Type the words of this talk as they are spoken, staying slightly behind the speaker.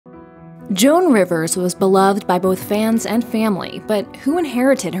Joan Rivers was beloved by both fans and family, but who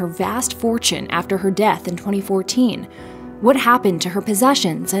inherited her vast fortune after her death in 2014? What happened to her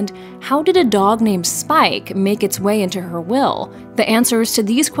possessions, and how did a dog named Spike make its way into her will? The answers to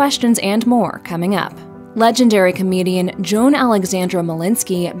these questions and more coming up. Legendary comedian Joan Alexandra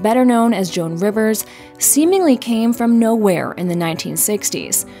Malinsky, better known as Joan Rivers, seemingly came from nowhere in the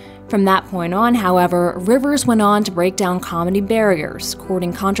 1960s. From that point on, however, Rivers went on to break down comedy barriers,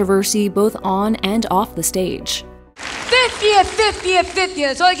 courting controversy both on and off the stage. Fifth year, fifth year, fifth year.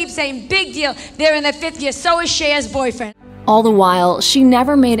 That's all I keep saying. Big deal. They're in their fifth year. So is Cher's boyfriend. All the while, she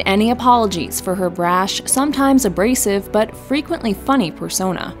never made any apologies for her brash, sometimes abrasive, but frequently funny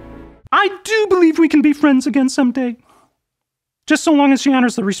persona. I do believe we can be friends again someday. Just so long as she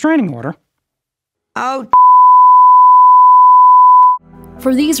honors the restraining order. Oh,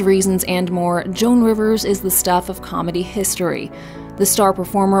 For these reasons and more, Joan Rivers is the stuff of comedy history. The star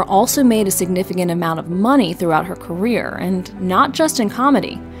performer also made a significant amount of money throughout her career, and not just in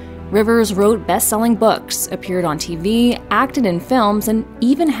comedy. Rivers wrote best-selling books, appeared on TV, acted in films, and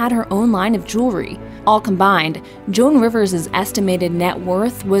even had her own line of jewelry. All combined, Joan Rivers' estimated net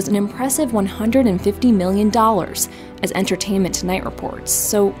worth was an impressive $150 million, as Entertainment Tonight reports.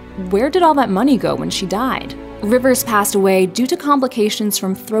 So where did all that money go when she died? Rivers passed away due to complications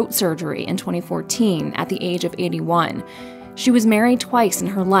from throat surgery in 2014 at the age of 81. She was married twice in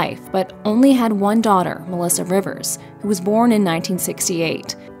her life, but only had one daughter, Melissa Rivers, who was born in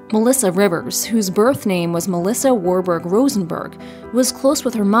 1968. Melissa Rivers, whose birth name was Melissa Warburg Rosenberg, was close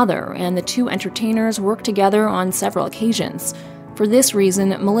with her mother, and the two entertainers worked together on several occasions. For this reason,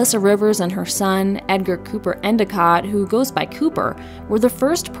 Melissa Rivers and her son, Edgar Cooper Endicott, who goes by Cooper, were the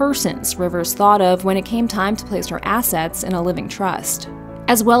first persons Rivers thought of when it came time to place her assets in a living trust.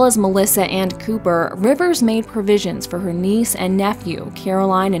 As well as Melissa and Cooper, Rivers made provisions for her niece and nephew,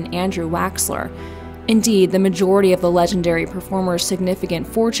 Caroline and Andrew Waxler. Indeed, the majority of the legendary performer's significant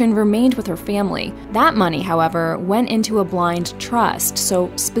fortune remained with her family. That money, however, went into a blind trust,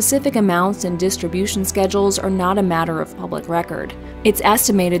 so specific amounts and distribution schedules are not a matter of public record. It's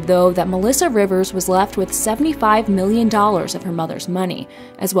estimated, though, that Melissa Rivers was left with $75 million of her mother's money,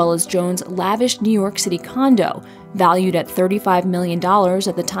 as well as Joan's lavish New York City condo, valued at $35 million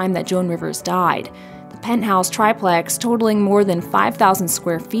at the time that Joan Rivers died. Penthouse triplex totaling more than 5,000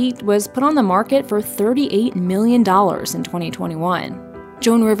 square feet was put on the market for $38 million in 2021.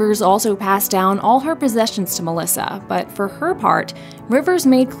 Joan Rivers also passed down all her possessions to Melissa, but for her part, Rivers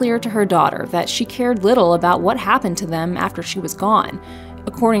made clear to her daughter that she cared little about what happened to them after she was gone.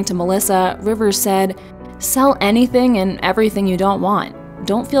 According to Melissa, Rivers said, "Sell anything and everything you don't want.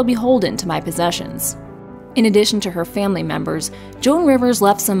 Don't feel beholden to my possessions." In addition to her family members, Joan Rivers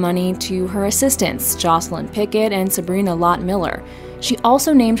left some money to her assistants, Jocelyn Pickett and Sabrina Lott Miller. She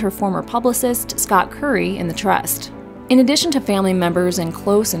also named her former publicist, Scott Curry, in the trust. In addition to family members and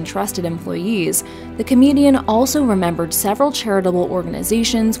close and trusted employees, the comedian also remembered several charitable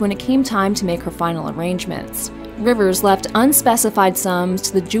organizations when it came time to make her final arrangements. Rivers left unspecified sums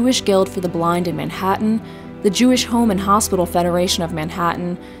to the Jewish Guild for the Blind in Manhattan, the Jewish Home and Hospital Federation of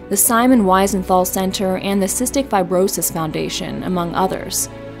Manhattan, the Simon Wiesenthal Center, and the Cystic Fibrosis Foundation, among others.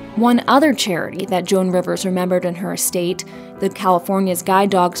 One other charity that Joan Rivers remembered in her estate, the California's Guide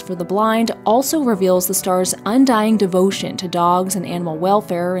Dogs for the Blind, also reveals the star's undying devotion to dogs and animal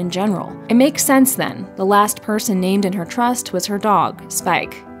welfare in general. It makes sense then. The last person named in her trust was her dog,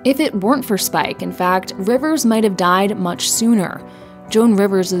 Spike. If it weren't for Spike, in fact, Rivers might have died much sooner. Joan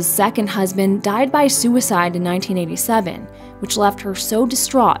Rivers' second husband died by suicide in 1987, which left her so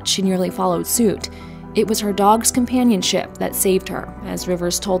distraught she nearly followed suit. It was her dog's companionship that saved her. As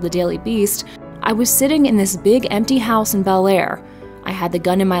Rivers told the Daily Beast, "I was sitting in this big empty house in Bel Air. I had the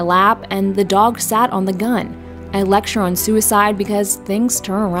gun in my lap and the dog sat on the gun. I lecture on suicide because things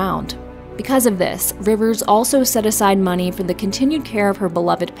turn around." Because of this, Rivers also set aside money for the continued care of her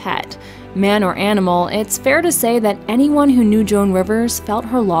beloved pet. Man or animal, it's fair to say that anyone who knew Joan Rivers felt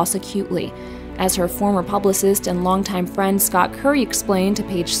her loss acutely. As her former publicist and longtime friend Scott Curry explained to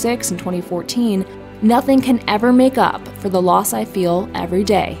Page 6 in 2014, "Nothing can ever make up for the loss I feel every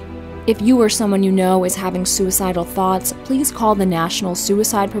day." If you or someone you know is having suicidal thoughts, please call the National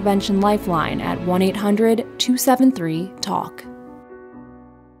Suicide Prevention Lifeline at 1-800-273-TALK.